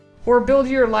or build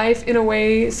your life in a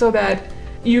way so that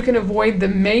you can avoid the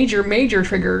major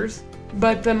triggers,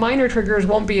 but the minor triggers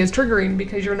won't be as triggering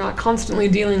because you're not constantly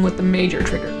dealing with the major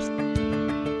triggers.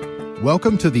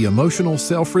 Welcome to the Emotional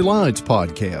Self-Reliance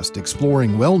Podcast,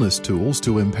 exploring wellness tools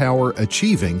to empower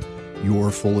achieving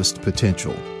your fullest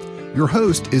potential. Your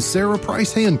host is Sarah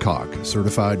Price Hancock,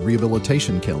 certified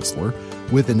rehabilitation counselor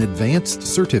with an advanced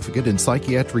certificate in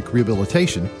psychiatric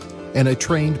rehabilitation and a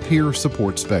trained peer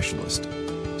support specialist.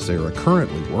 Sarah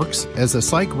currently works as a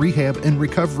psych rehab and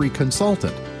recovery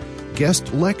consultant,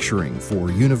 guest lecturing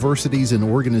for universities and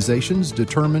organizations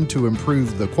determined to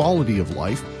improve the quality of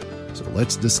life. So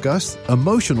let's discuss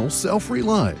emotional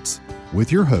self-reliance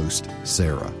with your host,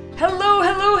 Sarah. Hello,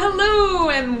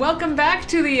 and welcome back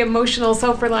to the Emotional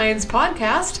Self-Reliance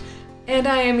Podcast. And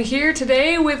I am here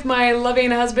today with my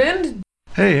loving husband.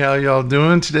 Hey, how y'all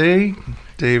doing today?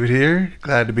 David here.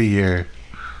 Glad to be here.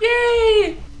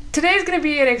 Yay! Today's going to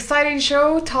be an exciting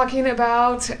show talking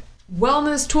about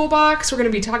wellness toolbox. We're going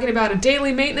to be talking about a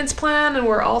daily maintenance plan, and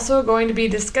we're also going to be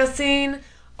discussing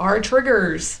our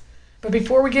triggers. But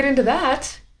before we get into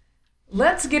that,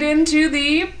 let's get into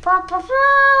the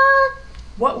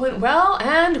what went well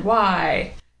and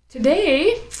why.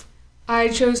 Today, I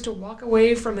chose to walk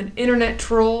away from an internet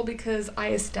troll because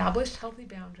I established healthy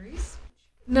boundaries.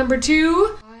 Number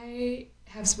 2, I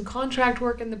have some contract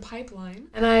work in the pipeline,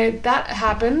 and that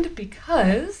happened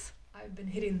because I've been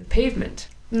hitting the pavement.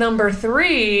 Number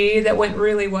 3, that went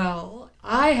really well,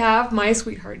 I have my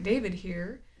sweetheart David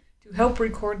here to help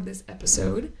record this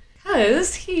episode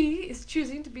because he is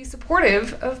choosing to be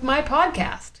supportive of my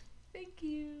podcast. Thank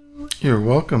you. You're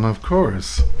welcome, of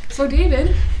course. So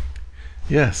David.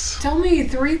 Yes. Tell me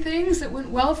 3 things that went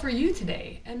well for you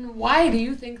today, and why do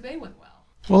you think they went well?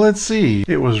 Well, let's see.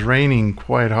 It was raining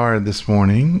quite hard this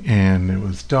morning, and it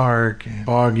was dark and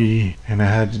foggy, and I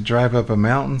had to drive up a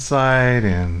mountainside,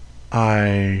 and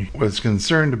I was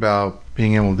concerned about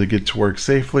being able to get to work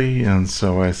safely, and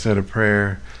so I said a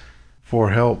prayer for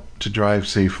help to drive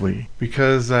safely.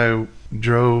 Because I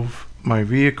drove my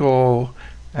vehicle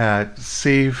at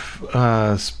safe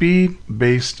speed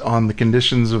based on the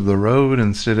conditions of the road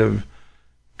instead of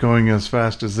going as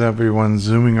fast as everyone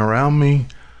zooming around me,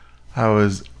 I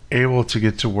was able to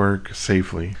get to work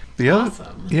safely.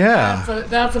 Awesome. Yeah.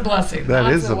 That's a blessing. That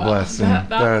is a blessing.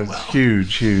 That's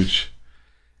huge.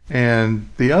 And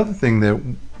the other thing that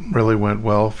really went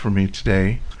well for me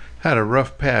today, had a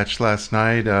rough patch last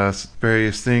night.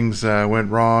 Various things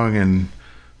went wrong and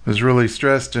was really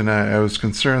stressed, and I was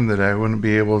concerned that I wouldn't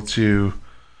be able to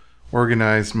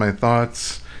organize my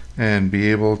thoughts and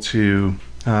be able to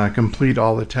complete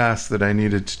all the tasks that I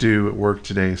needed to do at work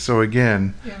today. So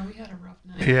again, yeah, we had a rough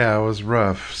night. Yeah, it was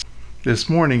rough. This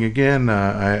morning again,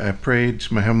 I prayed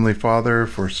to my Heavenly Father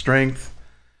for strength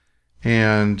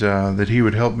and that He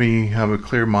would help me have a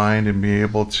clear mind and be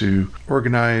able to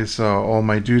organize all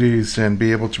my duties and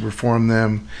be able to perform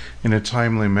them in a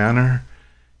timely manner.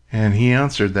 And He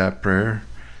answered that prayer,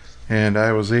 and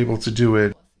I was able to do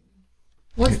it.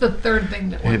 What's the third thing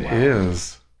that went well? It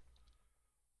is.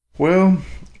 Well,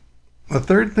 the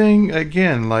third thing,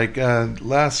 again, like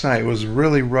last night was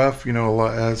really rough. You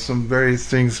know, some various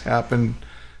things happened.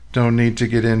 Don't need to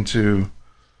get into.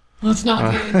 Let's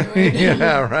not get into it.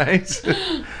 Yeah, right.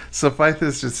 Suffice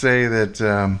it to say that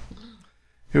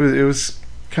it was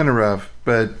kind of rough,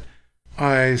 but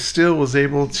I still was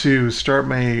able to start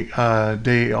my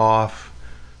day off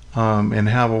and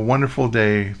have a wonderful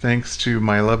day thanks to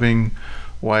my loving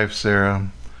wife,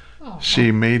 Sarah. Oh,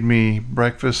 she made me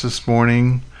breakfast this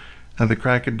morning at the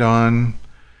crack of dawn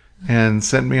and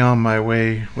sent me on my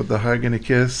way with a hug and a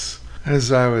kiss.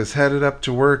 As I was headed up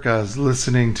to work, I was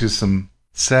listening to some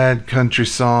sad country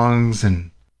songs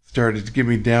and started to get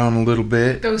me down a little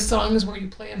bit. Those songs where you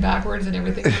play them backwards and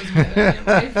everything goes better in your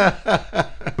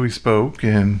life. We spoke,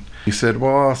 and he said,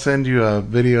 well, I'll send you a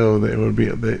video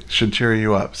that should cheer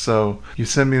you up. So you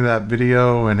sent me that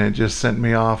video, and it just sent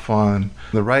me off on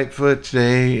the right foot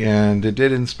today, and it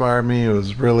did inspire me. It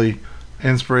was really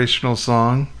inspirational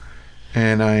song,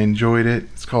 and I enjoyed it.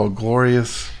 It's called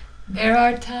Glorious. There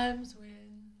are times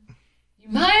when you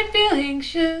might feel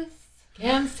anxious,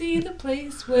 can't see the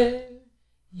place where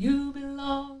you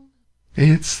belong.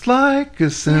 It's like a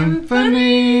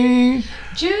symphony,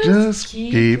 just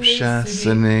keep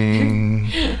listening.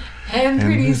 And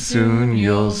pretty soon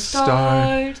you'll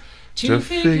start to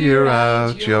figure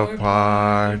out your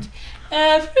part.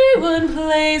 Everyone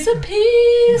plays a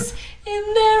piece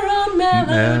in their own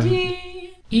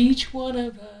melody. Each one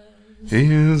of us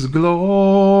is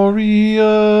glorious.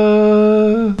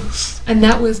 And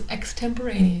that was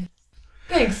extemporaneous.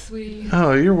 Thanks, sweetie.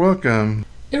 Oh, you're welcome.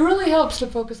 It really helps to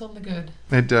focus on the good.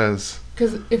 It does.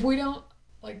 Because if we don't,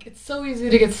 it's so easy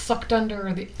to get sucked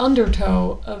under the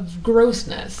undertow of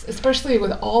grossness, especially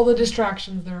with all the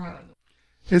distractions there are.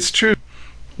 It's true.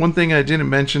 One thing I didn't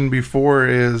mention before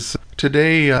is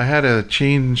today I had a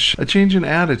change in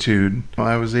attitude.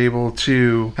 I was able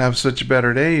to have such a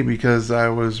better day because I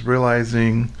was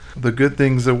realizing the good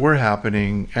things that were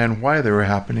happening and why they were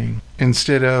happening.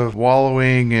 Instead of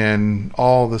wallowing in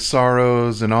all the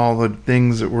sorrows and all the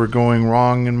things that were going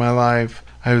wrong in my life,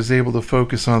 I was able to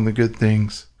focus on the good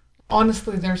things.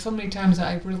 Honestly, there are so many times that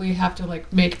I really have to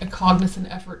make a cognizant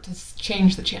effort to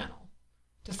change the channel,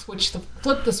 to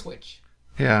flip the switch.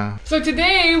 Yeah. So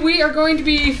today we are going to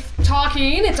be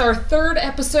talking, it's our third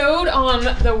episode on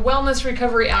the Wellness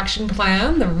Recovery Action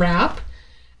Plan, the WRAP,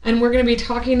 and we're going to be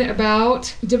talking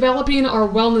about developing our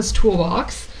wellness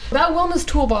toolbox. That wellness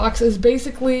toolbox is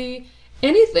basically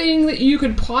anything that you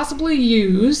could possibly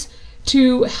use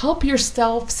to help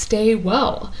yourself stay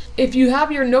well. If you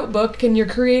have your notebook and you're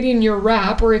creating your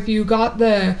WRAP, or if you got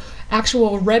the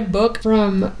actual red book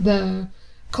from the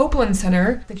Copeland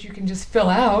Center that you can just fill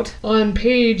out, on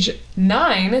page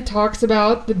 9 it talks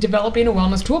about the developing a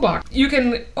wellness toolbox. You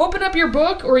can open up your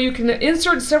book, or you can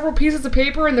insert several pieces of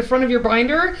paper in the front of your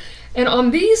binder, and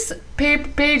on these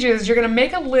pages you're going to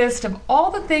make a list of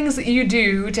all the things that you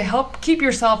do to help keep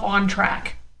yourself on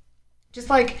track. Just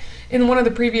like in one of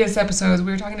the previous episodes,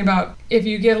 we were talking about if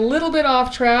you get a little bit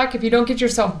off track, if you don't get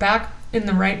yourself back in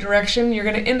the right direction, you're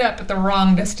going to end up at the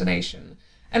wrong destination.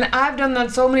 And I've done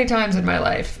that so many times in my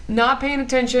life, not paying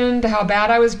attention to how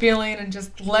bad I was feeling and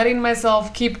just letting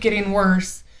myself keep getting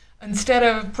worse instead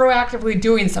of proactively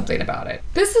doing something about it.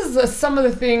 This is some of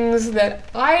the things that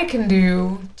I can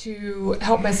do to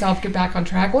help myself get back on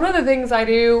track. One of the things I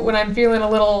do when I'm feeling a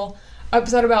little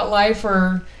upset about life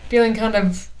or feeling kind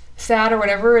of sad or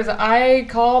whatever is I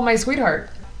call my sweetheart,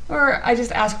 or I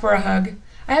just ask for a hug.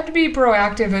 I have to be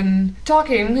proactive in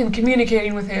talking and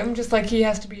communicating with him, just like he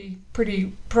has to be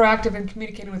pretty proactive in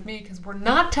communicating with me, because we're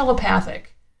not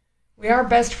telepathic. We are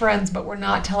best friends, but we're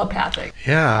not telepathic.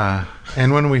 Yeah,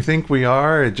 and when we think we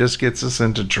are, it just gets us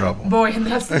into trouble. Boy, and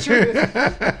that's the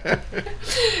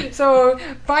truth. So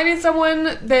finding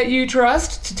someone that you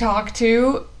trust to talk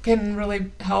to can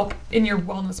really help in your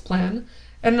wellness plan.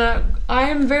 And I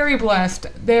am very blessed.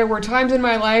 There were times in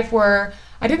my life where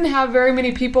I didn't have very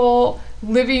many people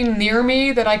living near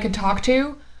me that I could talk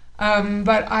to,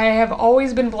 but I have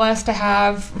always been blessed to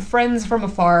have friends from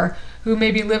afar who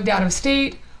maybe lived out of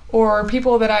state, or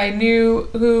people that I knew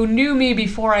who knew me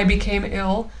before I became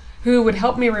ill, who would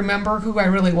help me remember who I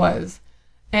really was.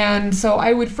 And so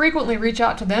I would frequently reach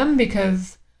out to them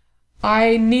because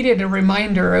I needed a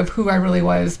reminder of who I really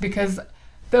was, because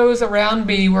those around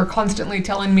me were constantly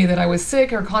telling me that I was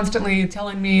sick, or constantly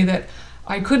telling me that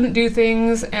I couldn't do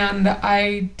things, and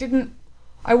I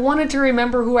wanted to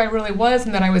remember who I really was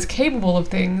and that I was capable of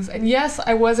things. And yes,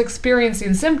 I was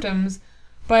experiencing symptoms,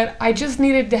 but I just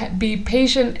needed to be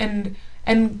patient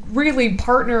and really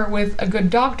partner with a good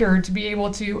doctor to be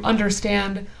able to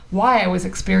understand why I was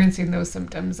experiencing those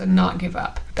symptoms and not give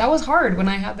up. That was hard when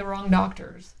I had the wrong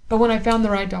doctors. But when I found the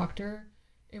right doctor,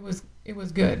 it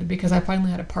was good, because I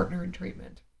finally had a partner in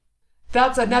treatment.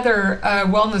 That's another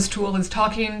wellness tool, is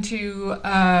talking to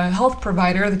a health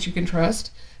provider that you can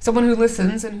trust, someone who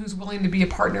listens and who's willing to be a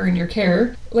partner in your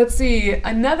care. Let's see,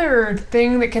 another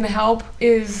thing that can help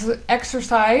is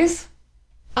exercise.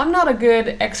 I'm not a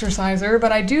good exerciser,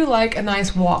 but I do like a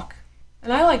nice walk.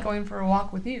 And I like going for a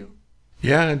walk with you.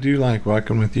 Yeah, I do like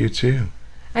walking with you too.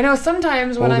 I know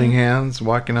sometimes when holding hands,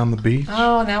 walking on the beach.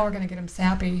 Oh, now we're going to get him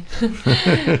sappy.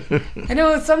 I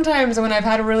know sometimes when I've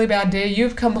had a really bad day,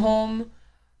 you've come home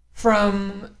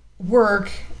from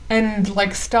work and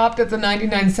stopped at the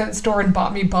 99-cent store and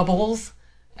bought me bubbles.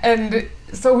 And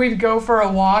so we'd go for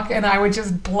a walk, and I would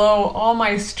just blow all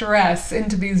my stress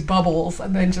into these bubbles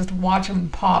and then just watch them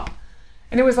pop.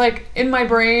 And it was in my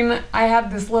brain, I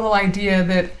had this little idea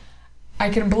that I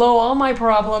can blow all my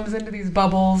problems into these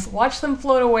bubbles, watch them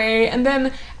float away, and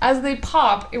then as they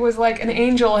pop, it was like an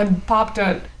angel had popped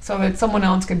it so that someone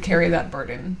else could carry that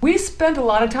burden. We spent a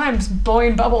lot of time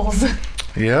blowing bubbles.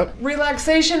 Yep.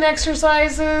 Relaxation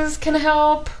exercises can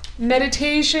help.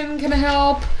 Meditation can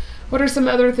help. What are some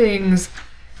other things?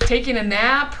 Taking a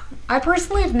nap. I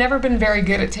personally have never been very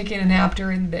good at taking a nap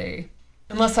during the day,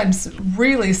 unless I'm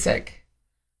really sick.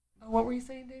 What were you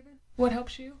saying, David? What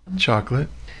helps you? Chocolate.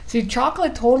 See,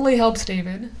 chocolate totally helps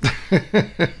David.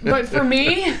 But for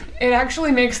me, it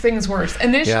actually makes things worse.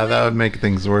 Initially, yeah, that would make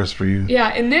things worse for you.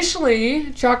 Yeah,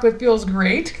 initially, chocolate feels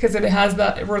great because it has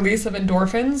that release of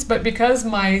endorphins. But because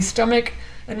my stomach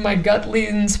and my gut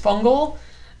leans fungal,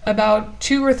 About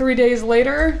 2 or 3 days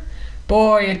later,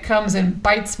 boy, it comes and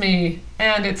bites me,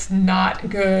 and it's not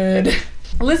good.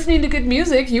 Listening to good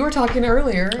music, you were talking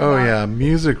earlier. Oh, yeah.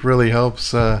 Music really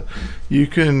helps. You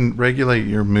can regulate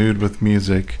your mood with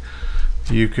music.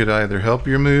 You could either help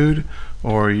your mood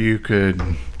or you could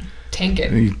tank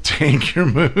it. Tank your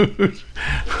mood.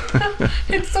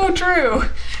 It's so true.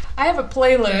 I have a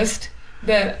playlist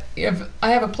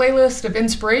of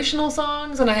inspirational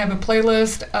songs, and I have a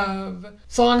playlist of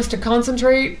songs to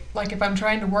concentrate, like if I'm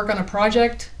trying to work on a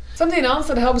project. Something else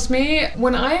that helps me,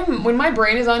 when my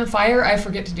brain is on fire, I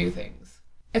forget to do things.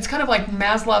 It's kind of like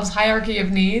Maslow's hierarchy of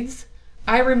needs.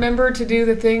 I remember to do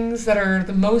the things that are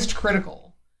the most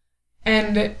critical.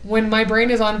 And when my brain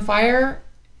is on fire,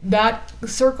 that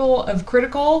circle of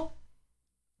critical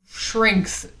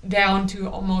shrinks down to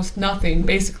almost nothing.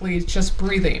 Basically, it's just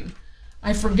breathing.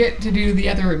 I forget to do the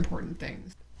other important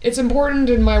things. It's important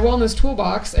in my wellness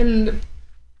toolbox and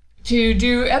to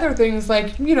do other things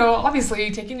like, obviously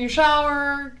taking your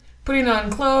shower, putting on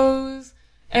clothes,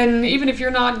 and even if you're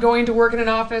not going to work in an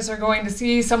office or going to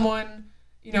see someone,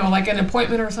 like an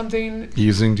appointment or something.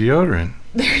 Using deodorant.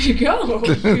 There you go,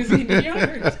 using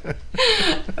deodorant.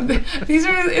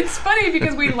 It's funny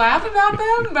because we laugh about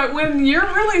them, but when you're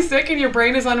really sick and your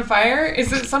brain is on fire,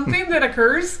 is it something that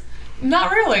occurs?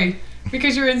 Not really,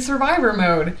 because you're in survivor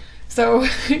mode. So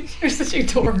you're such a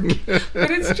dork.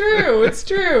 But it's true. It's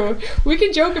true. We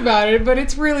can joke about it, but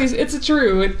it's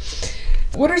true.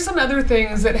 What are some other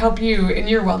things that help you in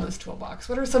your wellness toolbox?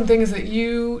 What are some things that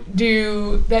you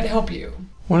do that help you?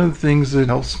 One of the things that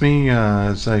helps me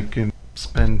is I can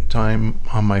spend time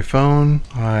on my phone.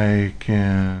 I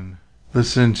can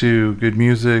listen to good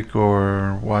music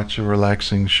or watch a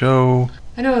relaxing show.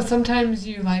 I know sometimes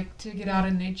you like to get out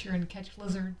in nature and catch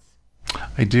lizards.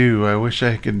 I do. I wish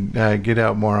I could get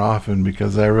out more often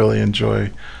because I really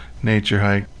enjoy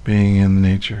nature being in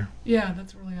nature. Yeah,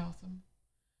 that's really awesome.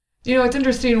 It's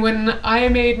interesting. When I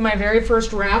made my very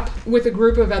first rap with a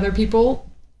group of other people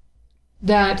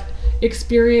that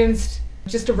experienced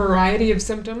just a variety of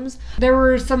symptoms, there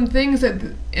were some things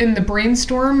that in the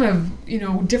brainstorm of,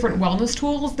 different wellness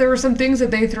tools, there were some things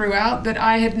that they threw out that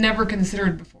I had never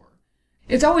considered before.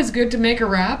 It's always good to make a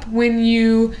rap when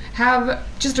you have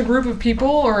just a group of people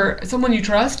or someone you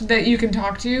trust that you can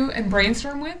talk to and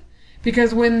brainstorm with.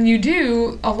 Because when you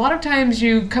do, a lot of times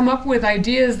you come up with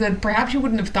ideas that perhaps you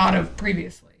wouldn't have thought of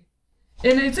previously.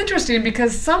 And it's interesting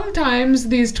because sometimes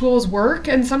these tools work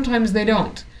and sometimes they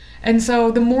don't. And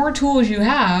so the more tools you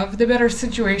have, the better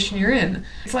situation you're in.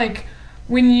 It's like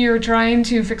when you're trying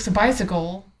to fix a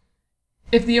bicycle,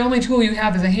 if the only tool you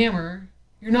have is a hammer,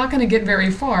 you're not going to get very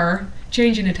far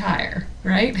changing a tire,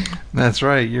 right? That's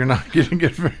right. You're not going to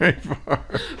get very far.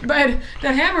 But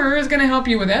the hammer is going to help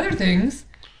you with other things,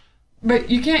 but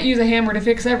you can't use a hammer to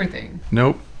fix everything.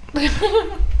 Nope.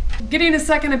 Getting a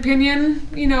second opinion,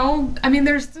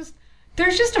 there's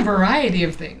just a variety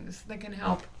of things that can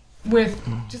help with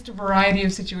just a variety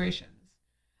of situations.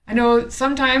 I know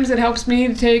sometimes it helps me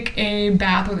to take a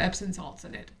bath with Epsom salts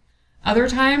in it. Other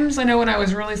times, I know when I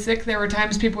was really sick, there were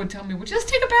times people would tell me, well, just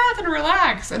take a bath and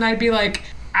relax. And I'd be like,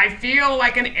 I feel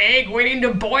like an egg waiting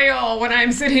to boil when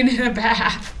I'm sitting in a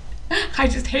bath. I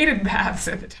just hated baths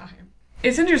at the time.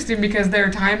 It's interesting because there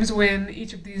are times when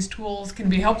each of these tools can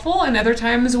be helpful and other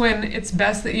times when it's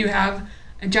best that you have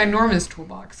a ginormous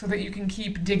toolbox so that you can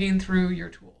keep digging through your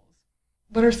tools.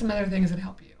 What are some other things that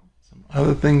help you? Some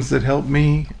other things that help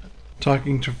me,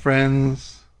 talking to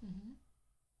friends,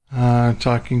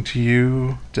 talking to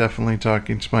you, definitely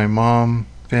talking to my mom.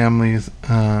 Family is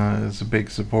a big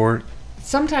support.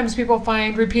 Sometimes people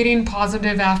find repeating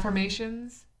positive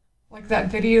affirmations, like that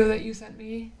video that you sent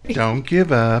me. Don't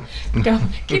give up.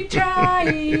 Don't keep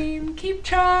trying, keep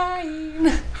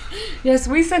trying. Yes,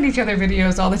 we send each other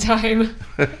videos all the time.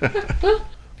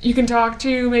 You can talk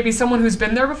to maybe someone who's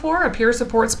been there before, a peer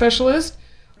support specialist.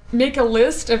 Make a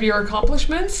list of your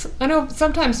accomplishments. I know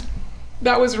sometimes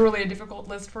that was really a difficult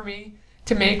list for me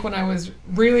to make when I was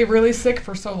really, really sick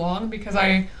for so long because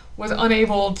I was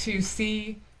unable to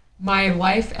see my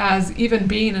life as even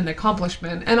being an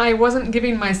accomplishment. And I wasn't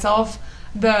giving myself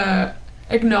the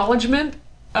acknowledgement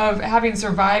of having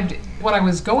survived what I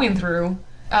was going through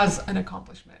as an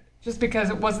accomplishment, just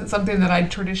because it wasn't something that I'd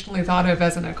traditionally thought of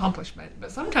as an accomplishment.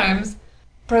 But sometimes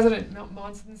President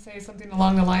Monson says something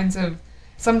along the lines of,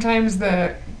 sometimes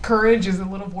the courage is a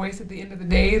little voice at the end of the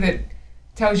day that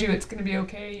tells you it's going to be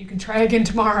okay, you can try again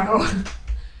tomorrow.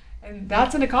 And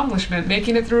that's an accomplishment.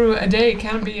 Making it through a day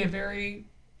can be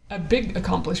a big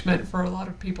accomplishment for a lot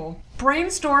of people.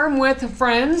 Brainstorm with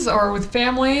friends or with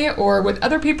family or with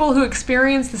other people who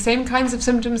experience the same kinds of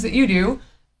symptoms that you do.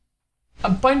 a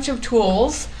bunch of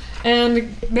tools,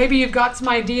 and maybe you've got some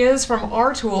ideas from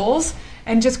our tools,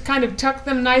 and just kind of tuck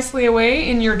them nicely away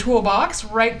in your toolbox.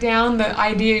 Write down the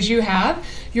ideas you have.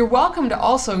 You're welcome to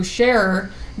also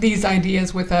share these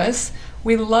ideas with us.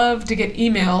 We love to get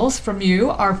emails from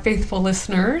you, our faithful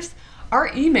listeners.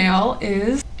 Our email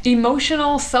is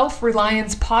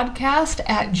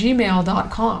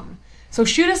emotionalselfreliancepodcast@gmail.com. So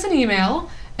shoot us an email,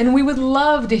 and we would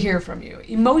love to hear from you.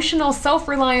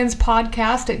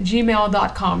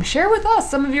 emotionalselfreliancepodcast@gmail.com. Share with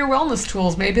us some of your wellness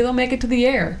tools. Maybe they'll make it to the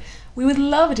air. We would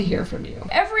love to hear from you.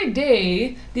 Every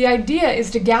day, the idea is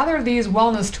to gather these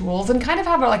wellness tools and kind of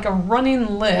have like a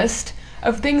running list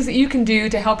of things that you can do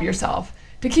to help yourself,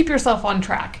 to keep yourself on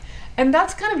track. And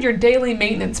that's kind of your daily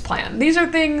maintenance plan. These are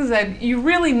things that you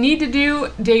really need to do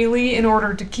daily in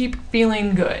order to keep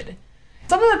feeling good.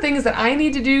 Some of the things that I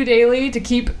need to do daily to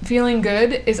keep feeling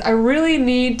good is I really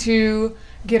need to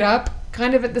get up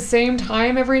kind of at the same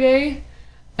time every day,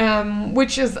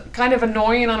 which is kind of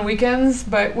annoying on weekends.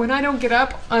 But when I don't get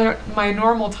up at my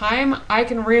normal time, I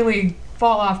can really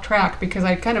fall off track because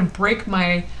I kind of break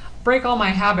all my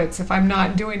habits if I'm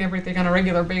not doing everything on a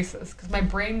regular basis, because my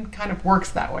brain kind of works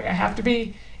that way. I have to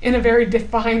be in a very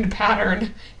defined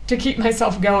pattern to keep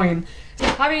myself going. So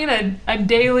having a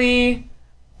daily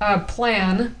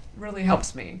plan really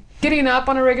helps me. Getting up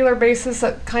on a regular basis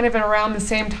at kind of around the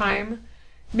same time,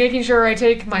 making sure I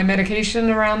take my medication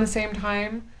around the same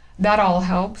time, that all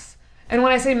helps. And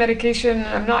when I say medication,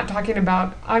 I'm not talking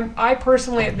about, I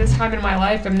personally at this time in my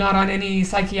life am not on any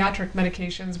psychiatric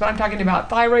medications, but I'm talking about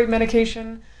thyroid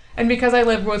medication. And because I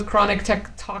live with chronic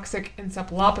toxic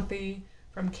encephalopathy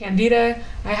from Candida,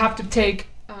 I have to take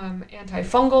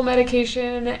antifungal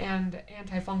medication and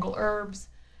antifungal herbs.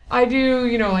 I do,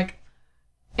 like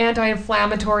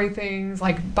anti-inflammatory things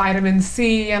like vitamin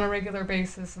C on a regular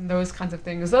basis and those kinds of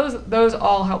things. Those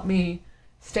all help me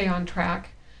stay on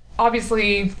track.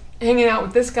 Obviously, hanging out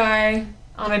with this guy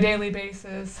on a daily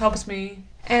basis helps me.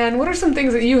 And what are some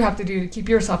things that you have to do to keep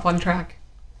yourself on track?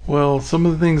 Well, some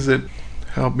of the things that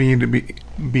help me to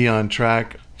be on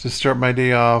track, to start my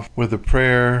day off with a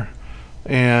prayer.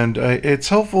 And it's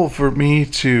helpful for me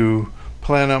to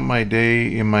plan out my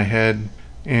day in my head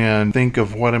and think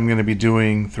of what I'm going to be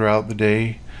doing throughout the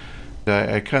day.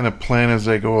 I kind of plan as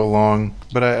I go along,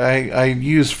 but I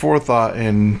use forethought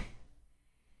and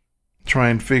try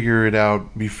and figure it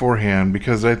out beforehand,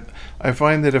 because I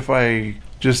find that if I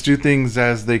just do things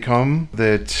as they come,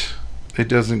 that it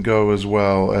doesn't go as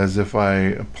well as if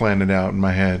I plan it out in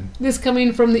my head. This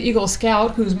coming from the Eagle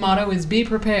Scout, whose motto is be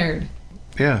prepared.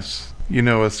 Yes.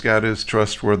 A scout is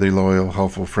trustworthy, loyal,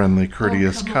 helpful, friendly,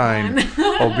 courteous, kind,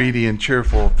 obedient,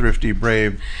 cheerful, thrifty,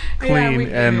 brave, clean,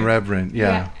 and reverent.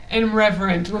 Yeah. And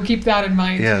reverent. We'll keep that in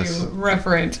mind, too.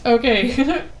 Reverent.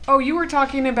 Okay. Oh, you were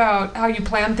talking about how you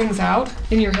plan things out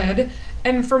in your head.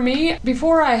 And for me,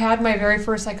 before I had my very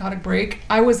first psychotic break,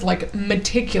 I was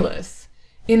meticulous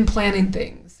in planning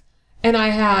things. And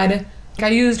I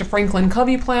used a Franklin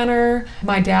Covey planner.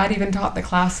 My dad even taught the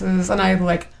classes, and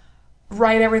I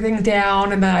write everything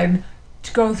down, and then I'd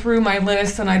go through my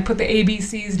list, and I'd put the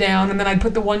ABCs down, and then I'd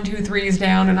put the 1, 2, 3s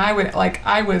down, and I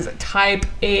was type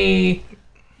A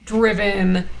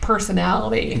driven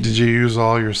personality. Did you use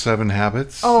all your 7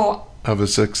 habits of a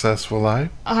successful life?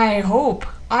 I hope.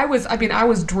 I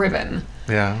was driven.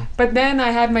 Yeah. But then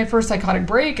I had my first psychotic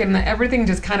break, and everything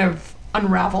just kind of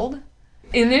unraveled.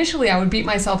 Initially, I would beat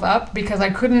myself up because I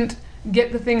couldn't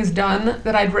get the things done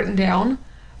that I'd written down.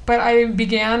 But I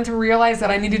began to realize that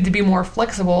I needed to be more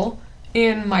flexible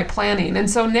in my planning. And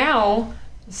so now,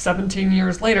 17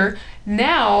 years later,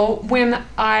 now when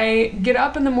I get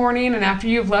up in the morning and after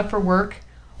you've left for work,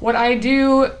 what I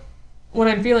do when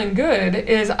I'm feeling good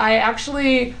is I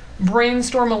actually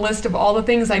brainstorm a list of all the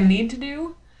things I need to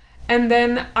do. And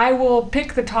then I will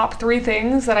pick the top 3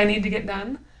 things that I need to get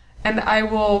done. And I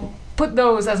will put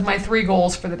those as my 3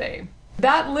 goals for the day.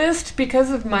 That list, because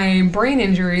of my brain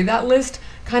injury, that list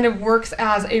kind of works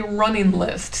as a running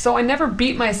list. So I never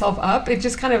beat myself up. It's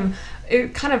just kind of a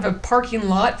parking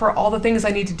lot for all the things I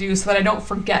need to do so that I don't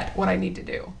forget what I need to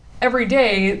do. Every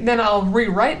day, then I'll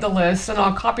rewrite the list and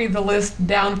I'll copy the list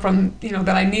down from,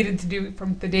 that I needed to do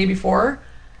from the day before.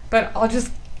 But I'll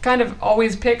just kind of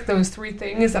always pick those 3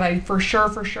 things that I for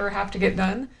sure have to get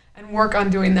done and work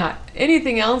on doing that.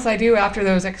 Anything else I do after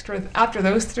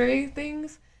those 3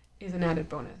 things is an added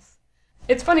bonus.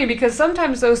 It's funny because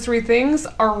sometimes those 3 things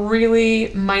are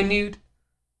really minute,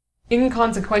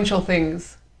 inconsequential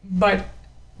things, but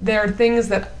they're things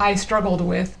that I struggled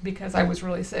with because I was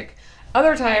really sick.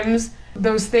 Other times,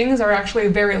 those things are actually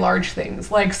very large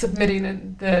things, like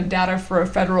submitting the data for a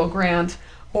federal grant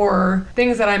or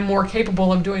things that I'm more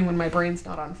capable of doing when my brain's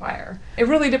not on fire. It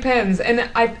really depends. And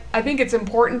I think it's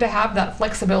important to have that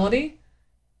flexibility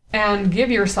and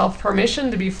give yourself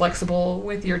permission to be flexible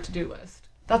with your to-do list.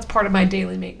 That's part of my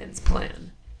daily maintenance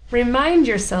plan. Remind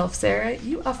yourself, Sarah,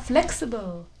 you are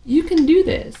flexible. You can do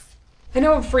this. I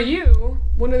know for you,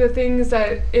 one of the things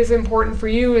that is important for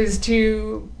you is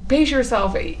to pace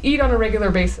yourself, eat on a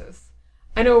regular basis.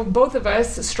 I know both of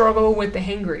us struggle with the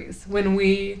hangries when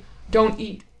we don't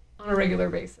eat on a regular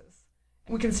basis.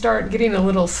 We can start getting a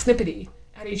little snippety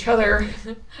at each other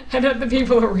and at the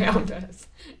people around us.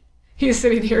 He's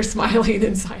sitting here smiling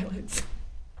in silence.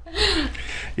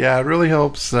 Yeah, it really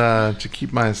helps to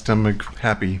keep my stomach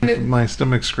happy. If my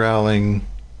stomach's growling,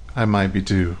 I might be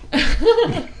too.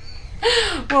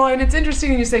 Well, and it's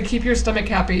interesting you say keep your stomach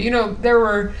happy. You know, there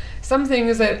were some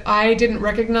things that I didn't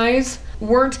recognize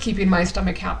weren't keeping my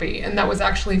stomach happy, and that was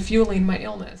actually fueling my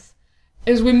illness.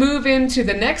 As we move into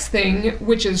the next thing,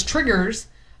 which is triggers,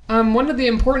 one of the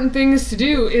important things to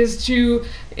do is to,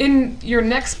 in your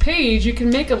next page, you can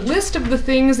make a list of the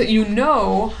things that you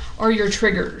know are your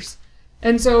triggers.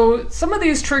 And so some of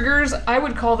these triggers, I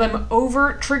would call them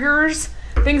overt triggers,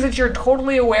 things that you're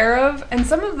totally aware of, and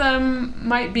some of them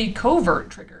might be covert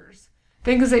triggers,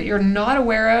 things that you're not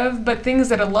aware of, but things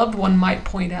that a loved one might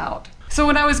point out. So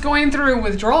when I was going through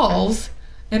withdrawals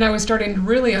and I was starting to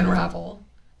really unravel,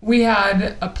 we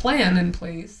had a plan in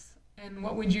place. And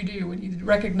what would you do when you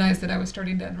recognized that I was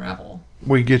starting to unravel?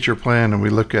 We get your plan and we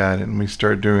look at it and we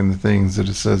start doing the things that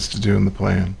it says to do in the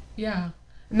plan. Yeah.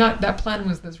 Not that plan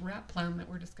was this rap plan that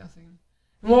we're discussing.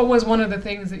 And what was one of the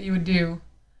things that you would do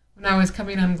when I was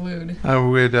coming unglued? I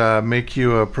would make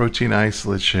you a protein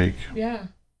isolate shake. Yeah.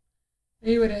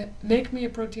 You would make me a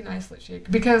protein isolate shake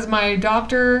because my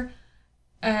doctor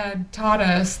had taught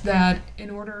us that in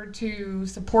order to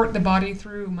support the body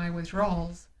through my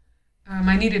withdrawals,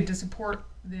 I needed to support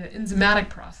the enzymatic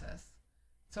process.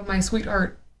 So my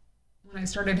sweetheart, when I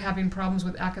started having problems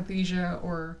with akathisia,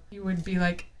 or he would be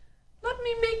like, "Let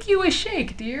me make you a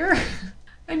shake, dear."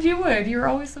 And you would. You're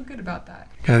always so good about that.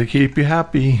 Gotta keep you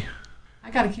happy. I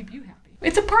gotta keep you happy.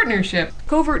 It's a partnership.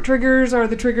 Covert triggers are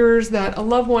the triggers that a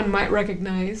loved one might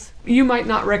recognize. You might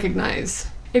not recognize.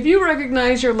 If you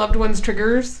recognize your loved one's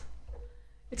triggers,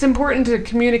 it's important to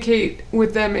communicate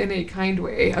with them in a kind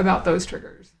way about those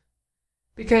triggers.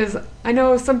 Because I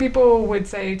know some people would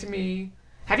say to me,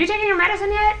 "Have you taken your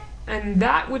medicine yet?" And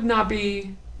that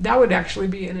would actually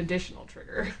be an additional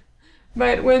trigger.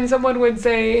 But when someone would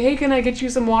say, "Hey, can I get you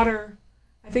some water?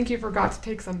 I think you forgot to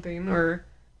take something," or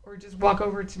just walk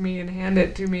over to me and hand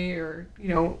it to me, or,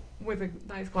 with a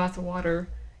nice glass of water,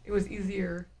 it was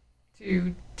easier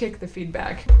to take the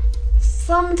feedback.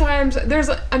 Sometimes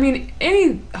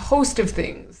any host of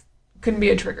things can be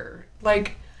a trigger,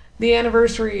 like the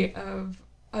anniversary of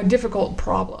a difficult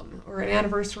problem, or an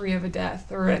anniversary of a death,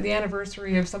 or the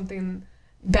anniversary of something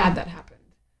bad that happened.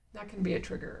 That can be a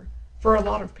trigger for a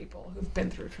lot of people who've been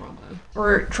through trauma,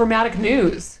 or traumatic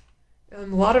news. A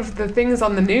lot of the things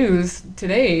on the news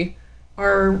today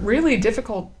are really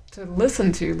difficult to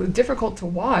listen to, difficult to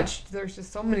watch. There's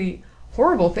just so many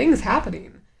horrible things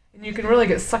happening, and you can really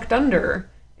get sucked under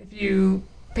if you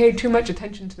pay too much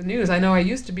attention to the news. I know I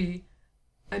used to be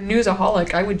a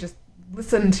newsaholic. I would just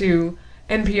listen to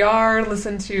NPR,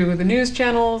 listen to the news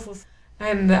channels,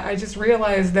 and I just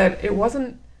realized that it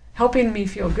wasn't helping me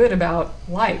feel good about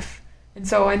life. And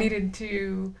so I needed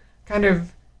to kind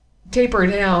of taper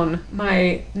down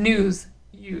my news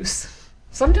use.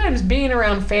 Sometimes being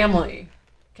around family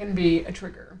can be a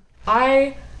trigger.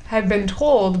 I had been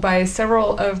told by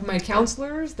several of my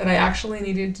counselors that I actually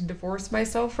needed to divorce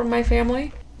myself from my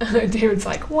family. David's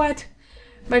like, "What?"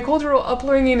 My cultural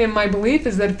upbringing and my belief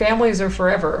is that families are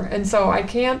forever, and so I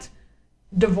can't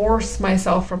divorce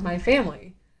myself from my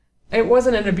family. It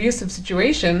wasn't an abusive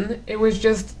situation, it was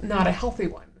just not a healthy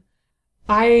one.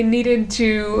 I needed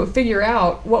to figure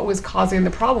out what was causing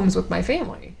the problems with my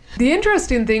family. The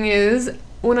interesting thing is,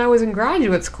 when I was in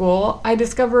graduate school, I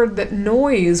discovered that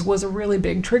noise was a really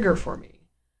big trigger for me.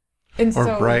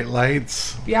 Or bright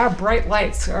lights. Yeah, bright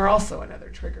lights are also another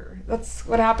trigger. That's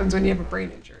what happens when you have a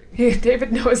brain injury.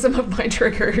 David knows some of my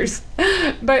triggers.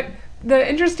 But the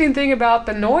interesting thing about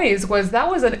the noise was that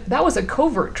was a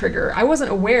covert trigger. I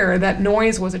wasn't aware that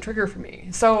noise was a trigger for me.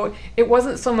 So it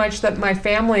wasn't so much that my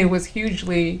family was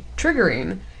hugely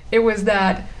triggering. It was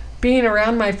that being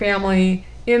around my family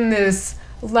in this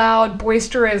loud,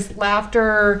 boisterous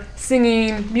laughter,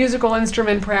 singing, musical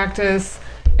instrument practice,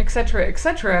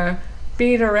 etc.,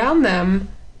 being around them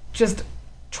just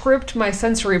tripped my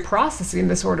sensory processing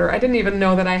disorder. I didn't even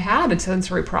know that I had a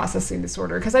sensory processing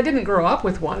disorder because I didn't grow up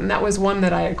with one. That was one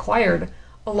that I acquired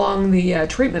along the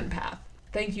treatment path.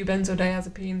 Thank you,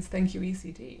 benzodiazepines. Thank you,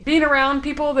 ECT. Being around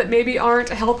people that maybe aren't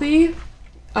healthy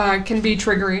can be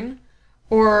triggering,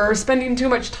 or spending too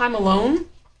much time alone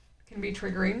can be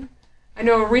triggering. I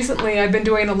know recently I've been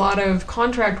doing a lot of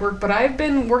contract work, but I've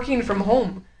been working from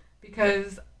home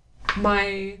because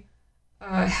my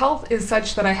health is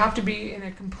such that I have to be in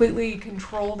a completely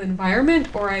controlled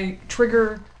environment or I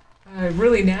trigger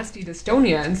really nasty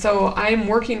dystonia. And so I'm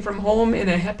working from home in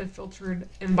a HEPA-filtered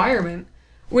environment,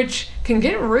 which can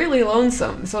get really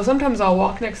lonesome. So sometimes I'll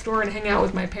walk next door and hang out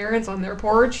with my parents on their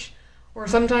porch, or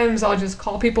sometimes I'll just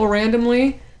call people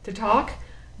randomly to talk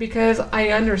because I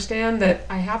understand that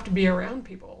I have to be around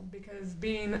people, because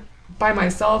being by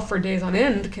myself for days on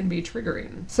end can be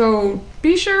triggering. So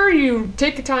be sure you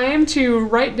take time to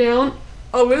write down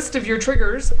a list of your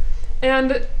triggers.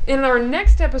 And in our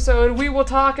next episode, we will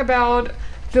talk about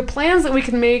the plans that we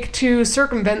can make to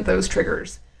circumvent those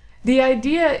triggers. The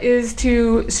idea is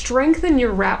to strengthen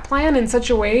your RAP plan in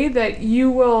such a way that you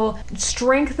will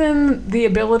strengthen the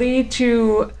ability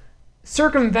to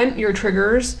circumvent your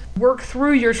triggers, work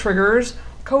through your triggers,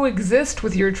 coexist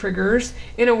with your triggers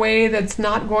in a way that's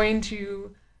not going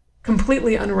to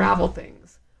completely unravel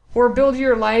things, or build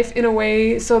your life in a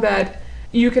way so that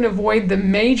you can avoid the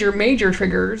major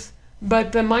triggers,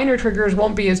 but the minor triggers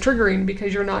won't be as triggering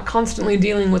because you're not constantly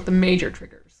dealing with the major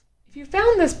triggers. If you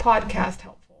found this podcast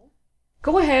helpful,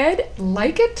 go ahead,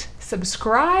 like it,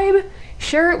 subscribe,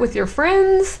 share it with your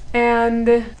friends,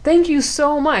 and thank you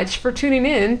so much for tuning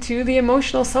in to the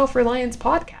Emotional Self-Reliance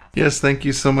Podcast. Yes, thank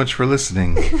you so much for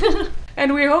listening.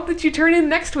 And we hope that you turn in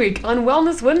next week on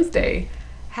Wellness Wednesday.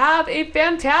 Have a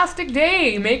fantastic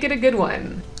day. Make it a good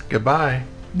one. Goodbye.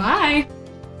 Bye.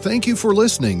 Thank you for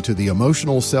listening to the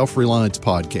Emotional Self-Reliance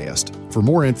Podcast. For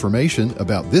more information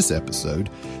about this episode,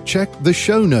 check the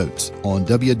show notes on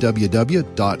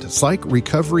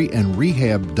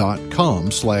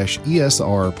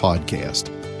www.psychrecoveryandrehab.com/ESR podcast.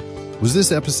 Was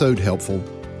this episode helpful?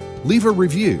 Leave a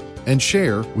review and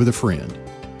share with a friend.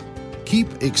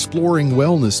 Keep exploring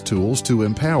wellness tools to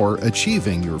empower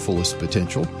achieving your fullest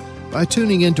potential by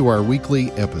tuning into our weekly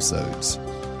episodes.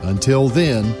 Until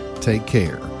then, take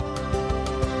care.